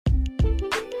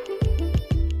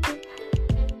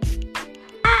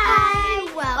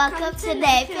Welcome to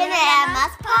Nathan and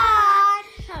Emma's pod.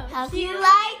 Hope you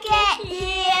like it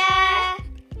here.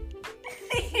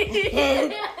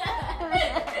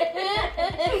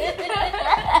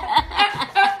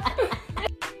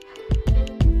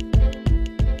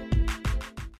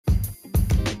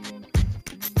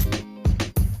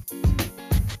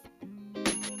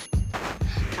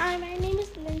 Hi, my name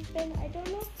is Nathan. I don't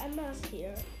know if Emma's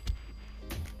here.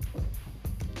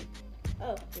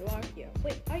 Oh, you are here.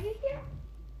 Wait, are you here?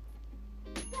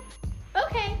 Yeah.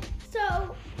 Okay,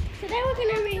 so today we're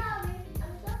gonna read.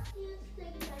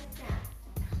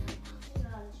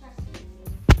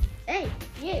 Hey,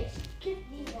 yes, give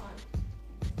me one.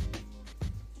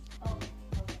 Oh,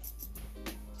 okay.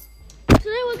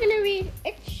 Today we're gonna read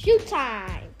It's Shoe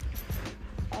Time.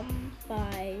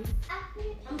 By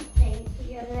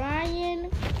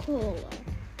Ryan Kohler.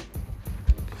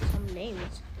 Some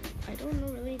names. I don't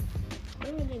really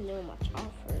know much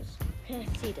offers.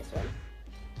 Let's see this one.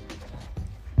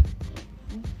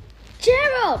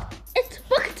 Gerald, it's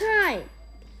book time.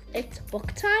 It's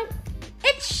book time.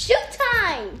 It's shoe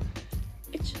time.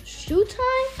 It's shoe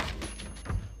time.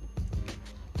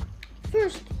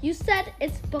 First, you said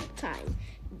it's book time.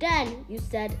 Then you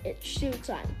said it's shoe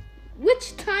time.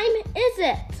 Which time is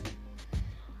it?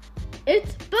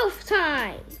 It's both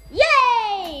time.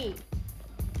 Yay!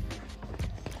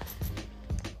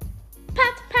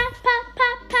 Pat, pat, pat,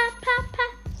 pat, pat, pat,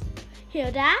 pat.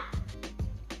 Hear that?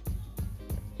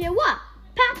 Hear what?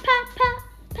 Pat, pat, pat,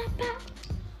 pat, pat.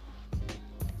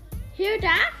 Hear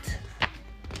that?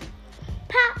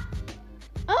 Pat.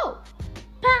 Oh.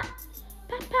 Pat,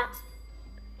 pat, pat.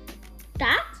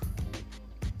 That?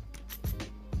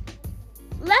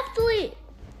 Leftly.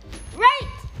 Right.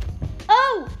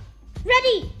 Oh.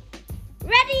 Ready.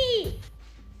 Ready.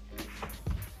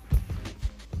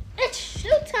 It's shoe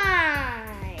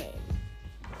time.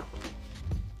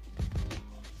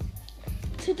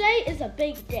 Today is a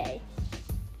big day.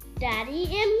 Daddy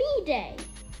and me day.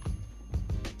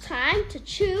 Time to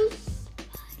choose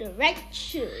the right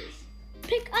shoes.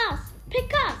 Pick us.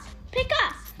 Pick us. Pick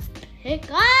us.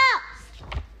 Pick us.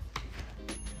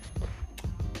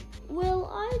 Will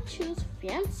I choose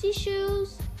fancy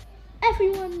shoes?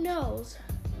 Everyone knows.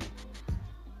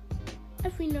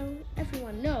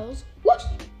 Everyone knows. Whoosh!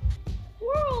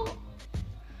 Whirl!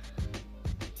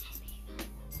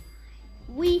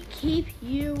 We keep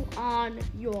you on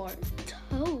your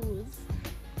toes.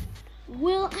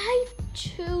 Will I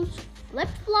choose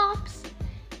flip-flops?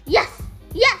 Yes!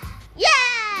 Yes!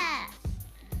 Yes!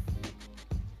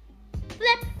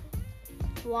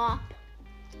 Flip-flop.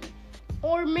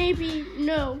 Or maybe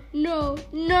no.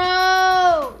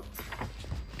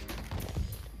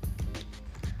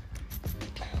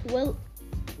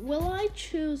 Will I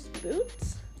choose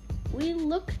boots? We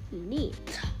look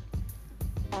neat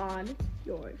on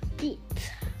your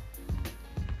feet.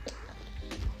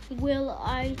 Will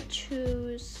I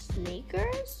choose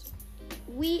sneakers?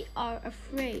 We are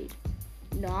afraid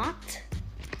not.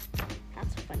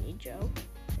 That's a funny joke.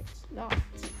 It's not.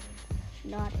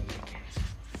 Not it.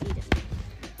 See this.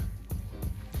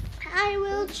 I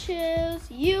will choose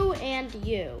you and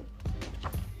you.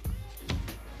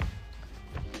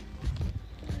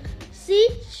 See,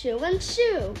 shoe and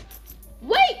shoe.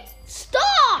 Wait,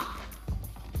 stop!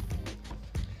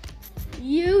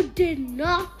 You did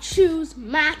not choose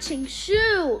matching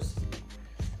shoes,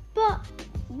 but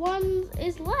one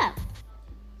is left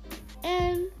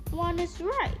and one is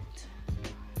right.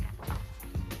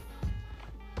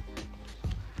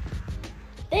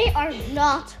 They are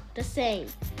not the same.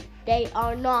 They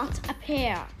are not a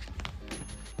pair.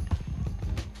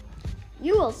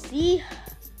 You will see.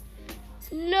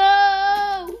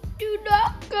 No, do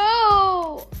not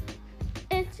go.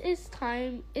 It is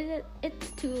time.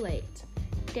 It's too late.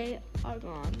 They are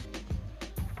gone.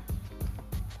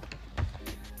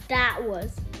 That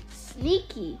was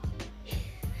sneaky.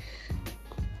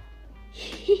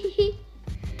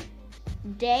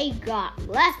 They got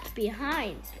left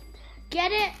behind.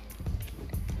 Get it?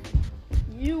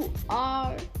 You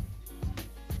are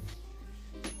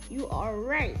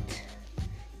right.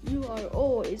 You are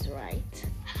always right.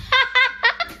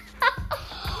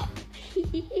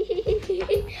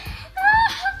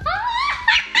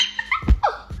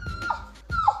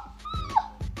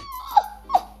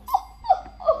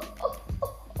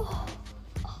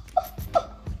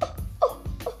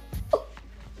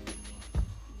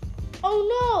 Oh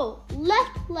no!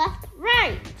 Left,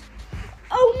 right.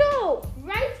 Oh no!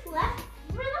 Right, left,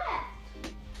 left.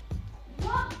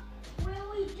 What will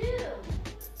we do?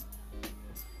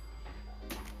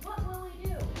 What will we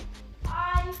do?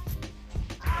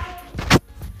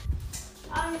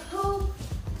 I hope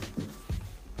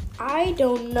I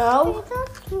don't know.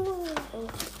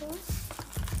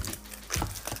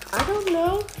 I don't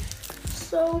know.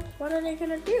 So what are they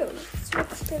gonna do? Let's see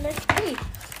what's the next page.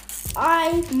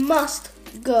 I must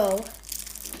go.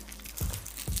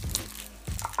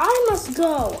 I must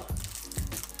go.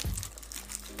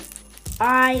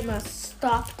 I must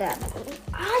stop them.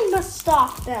 I must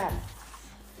stop them.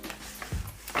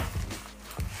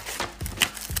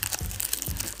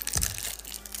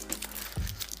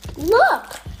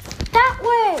 Look! That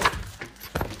way!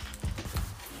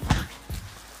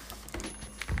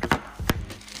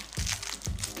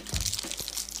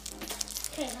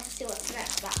 Okay, let's see what's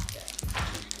next after.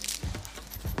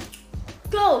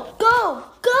 Go, go,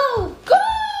 go, go!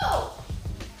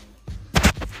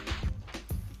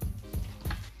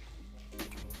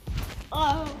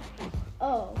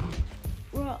 Oh,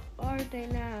 where are they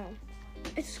now?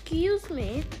 Excuse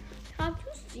me, have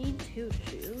you seen two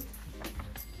shoes?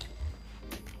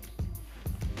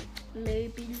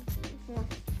 Maybe what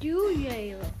do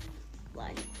they look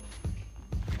like?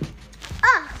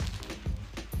 Ah!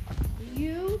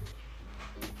 You,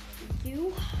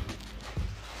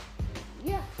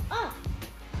 yeah,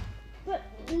 but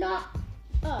not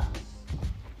us.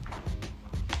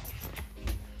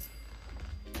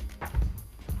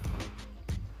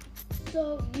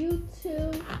 So you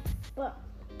two, but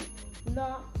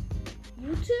not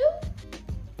you two?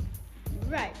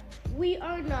 Right, we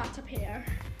are not a pair.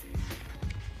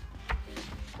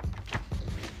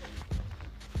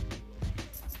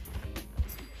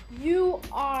 You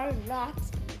are not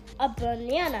a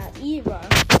banana either.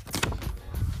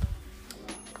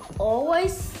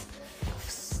 Always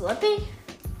slipping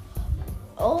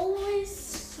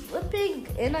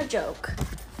in a joke.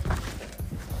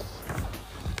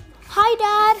 Hi,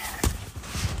 Dad.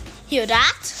 Hear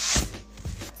that?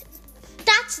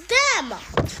 That's them.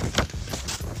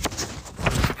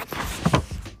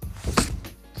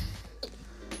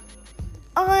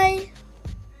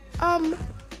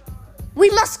 We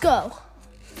must go.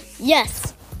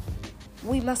 Yes,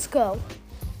 we must go.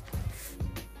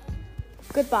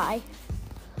 Goodbye.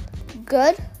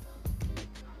 Good.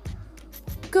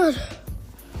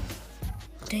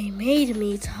 They made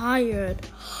me tired.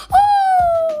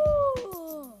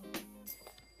 Oh!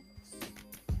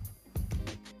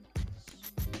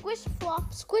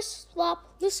 Squish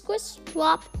flop, the squish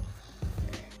flop.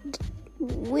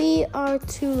 We are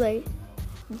too late.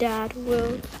 Dad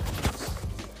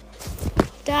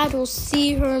will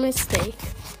see her mistake.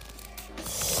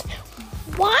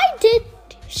 Why did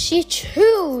she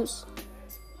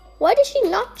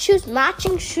not choose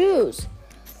matching shoes?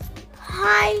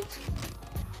 Hi,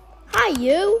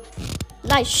 you.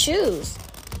 Nice shoes.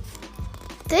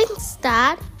 Thanks,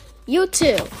 Dad. You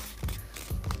too.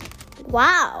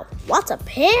 Wow, what a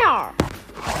pair.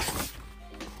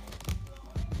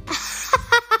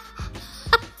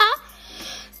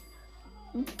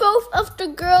 Both of the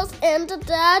girls and the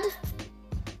dad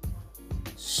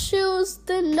shoes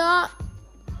did not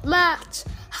match.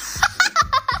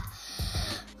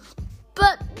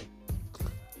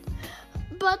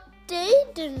 but they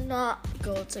did not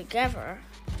go together.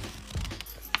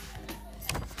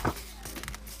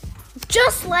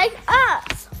 Just like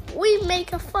us, we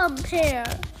make a fun pair.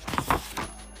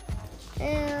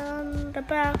 And the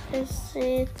back is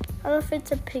the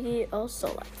elephant and piggy also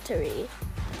like to read.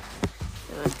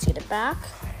 Let's see the back.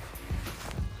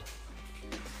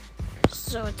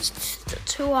 So it's the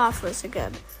two offers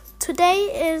again.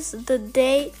 Today is the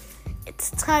day.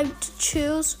 It's time to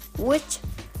choose which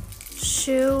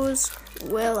shoes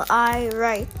will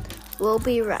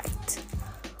be right.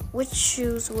 Which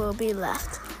shoes will be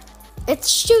left. It's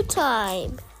shoe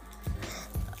time.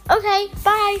 Okay,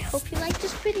 bye. Hope you like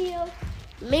this video.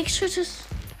 Make sure to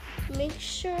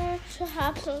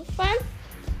have some fun.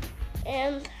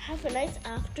 And have a nice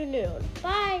afternoon.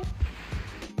 Bye.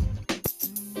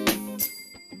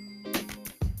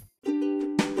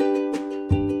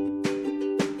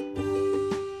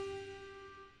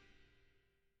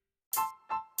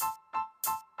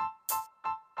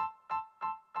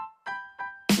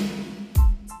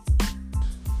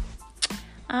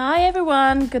 Hi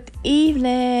everyone, good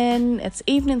evening. It's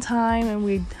evening time and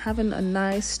we're having a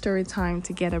nice story time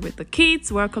together with the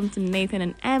kids. Welcome to Nathan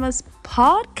and Emma's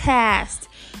podcast.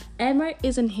 Emma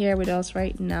isn't here with us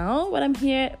right now, but I'm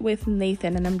here with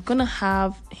Nathan and I'm gonna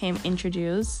have him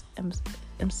introduce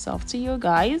himself to you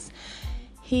guys.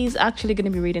 He's actually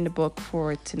gonna be reading the book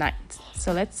for tonight.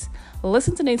 So let's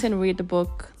listen to Nathan read the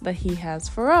book that he has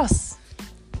for us.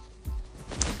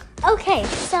 Okay,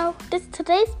 so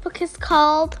today's book is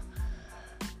called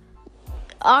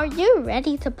Are You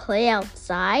Ready to Play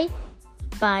Outside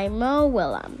by Mo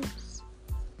Willems.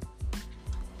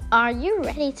 Are you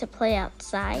ready to play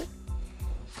outside?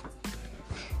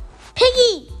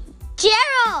 Piggy!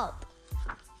 Gerald!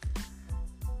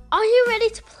 Are you ready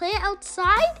to play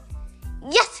outside?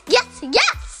 Yes, yes,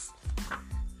 yes!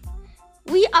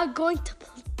 We are going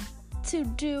to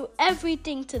do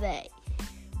everything today.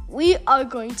 We are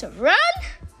going to run.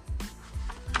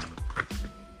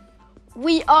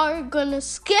 We are going to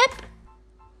skip.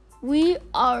 We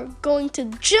are going to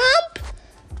jump.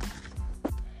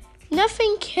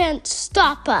 Nothing can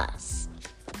stop us.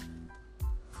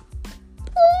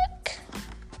 Look.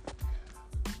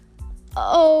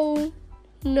 Oh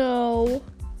no.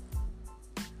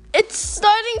 It's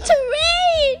starting to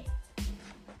rain.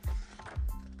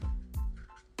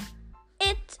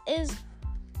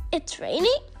 It's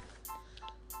raining.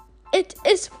 It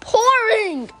is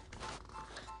pouring.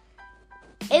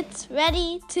 It's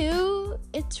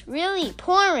really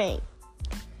pouring.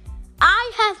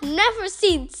 I have never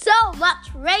seen so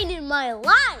much rain in my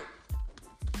life.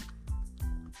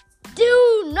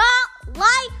 Do not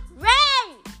like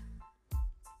rain.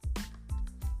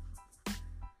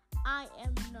 I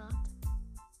am not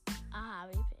a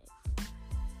happy pig.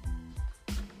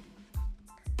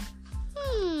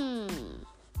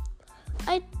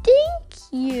 I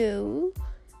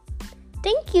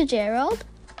thank you, Gerald.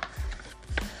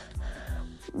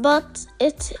 But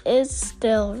it is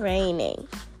still raining.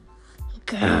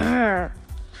 Grr.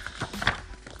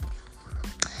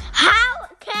 How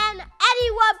can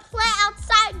anyone play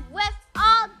outside with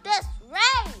all this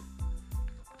rain?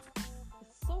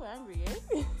 It's so angry,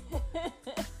 eh?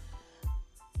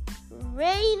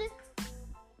 Rain.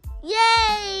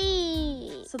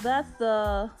 Yay! So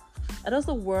are those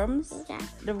the worms? Yeah.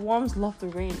 The worms love the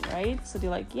rain, right? So they're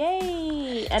like,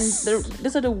 yay! And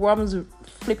these are the worms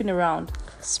flipping around.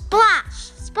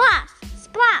 Splash, splash,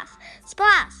 splash,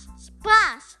 splash,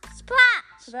 splash,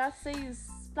 splash. So that says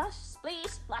splash, splash,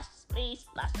 splash, splash,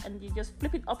 splash, and you just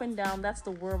flip it up and down. That's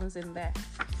the worms in there.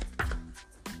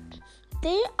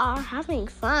 They are having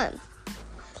fun.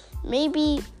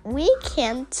 Maybe we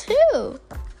can too.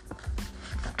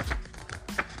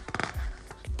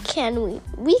 Can we?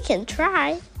 We can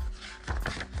try.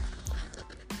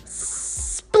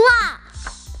 Splash!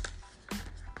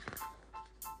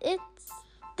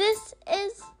 This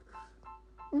is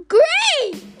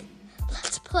great!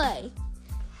 Let's play.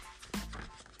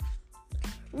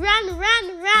 Run,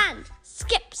 run, run.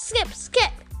 Skip, skip,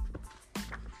 skip.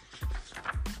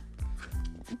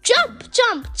 Jump,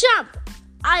 jump, jump.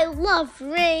 I love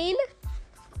rain.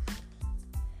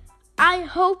 I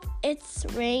hope it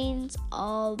rains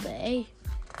all day.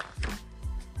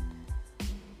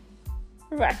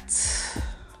 Right.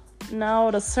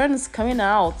 Now the sun is coming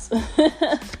out.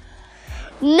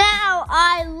 Now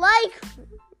I like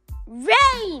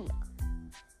rain.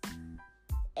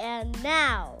 And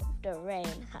now the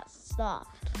rain has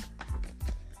stopped.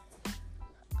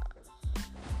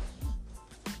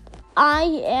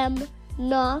 I am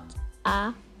not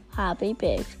a happy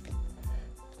pig.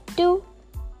 Do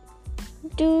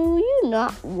you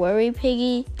not worry,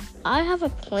 Piggy? I have a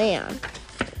plan.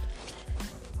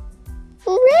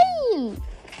 Rain!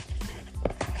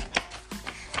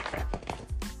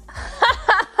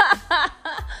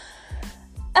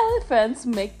 Elephants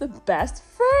make the best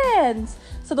friends.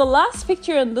 So the last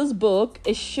picture in this book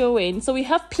is showing. So we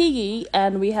have Piggy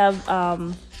and we have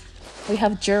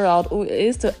Gerald, who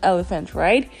is the elephant,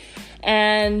 right?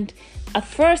 And at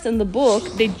first in the book,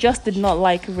 they just did not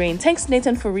like rain. Thanks,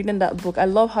 Nathan, for reading that book. I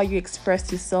love how you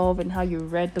expressed yourself and how you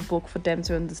read the book for them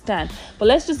to understand. But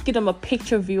let's just give them a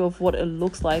picture view of what it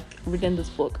looks like reading this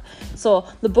book. So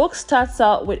the book starts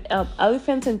out with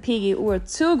Elephant and Piggy, who are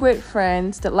two great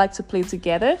friends that like to play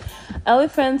together.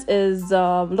 Elephant is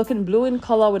looking blue in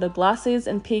color with the glasses,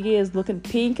 and Piggy is looking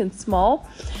pink and small.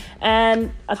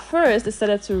 And at first, it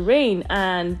started to rain,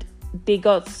 and they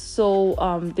got so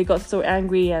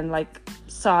angry and like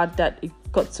sad that it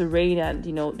got to rain, and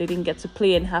they didn't get to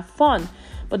play and have fun.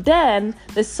 But then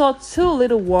they saw two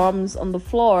little worms on the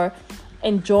floor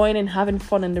enjoying and having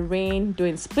fun in the rain,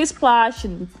 doing split splash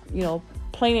and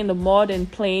playing in the mud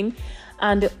and playing.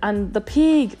 And the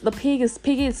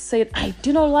piggy is saying, I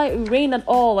do not like rain at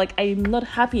all. Like, I'm not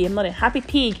happy. I'm not a happy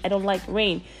pig. I don't like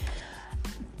rain.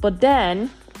 But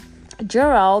then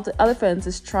Gerald, the elephant,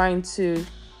 is trying to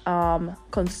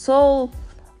console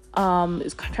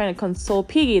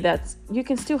Piggy that you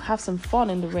can still have some fun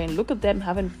in the rain. Look at them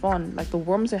having fun. Like, the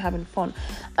worms are having fun.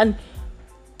 And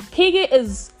Piggy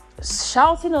is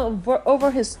shouting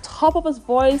over his top of his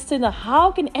voice, saying,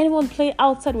 how can anyone play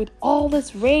outside with all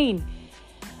this rain?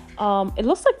 It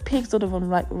looks like pigs don't even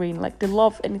like rain. Like, they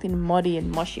love anything muddy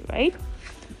and mushy, right?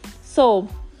 So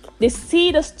they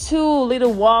see those two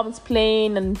little worms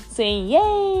playing and saying,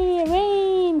 "Yay,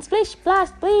 rain, splish, splash,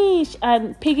 splish."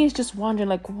 And Piggy's just wondering,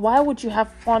 like, why would you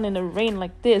have fun in the rain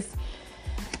like this?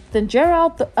 Then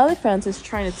Gerald the elephant is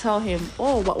trying to tell him,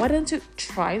 "Oh, why don't you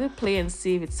try to play and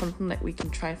see if it's something that we can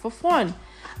try for fun?"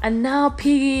 And now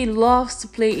Piggy loves to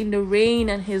play in the rain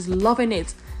and he's loving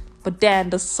it. But then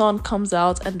the sun comes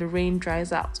out and the rain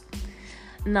dries out.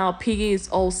 Now Piggy is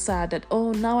all sad that,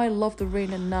 "Oh, now I love the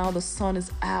rain and now the sun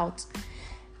is out."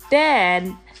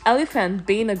 Then Elephant,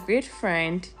 being a great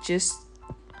friend, just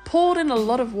poured in a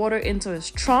lot of water into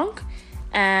his trunk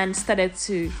and started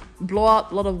to blow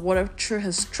out a lot of water through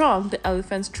his trunk, the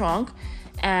elephant's trunk,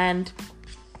 and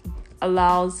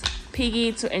allows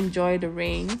Piggy to enjoy the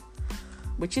rain,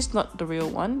 which is not the real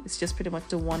one. It's just pretty much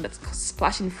the one that's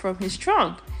splashing from his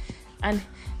trunk. And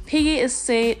Piggy is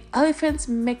saying elephants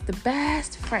make the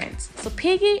best friends. So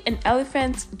Piggy and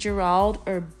Elephant Gerald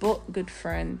are both good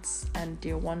friends and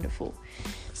they're wonderful.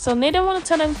 So Nathan, I want to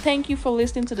tell them thank you for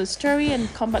listening to the story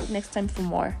and come back next time for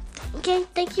more. Okay,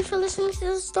 thank you for listening to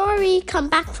the story. Come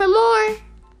back for more.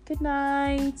 Good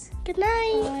night. Good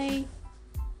night. Bye.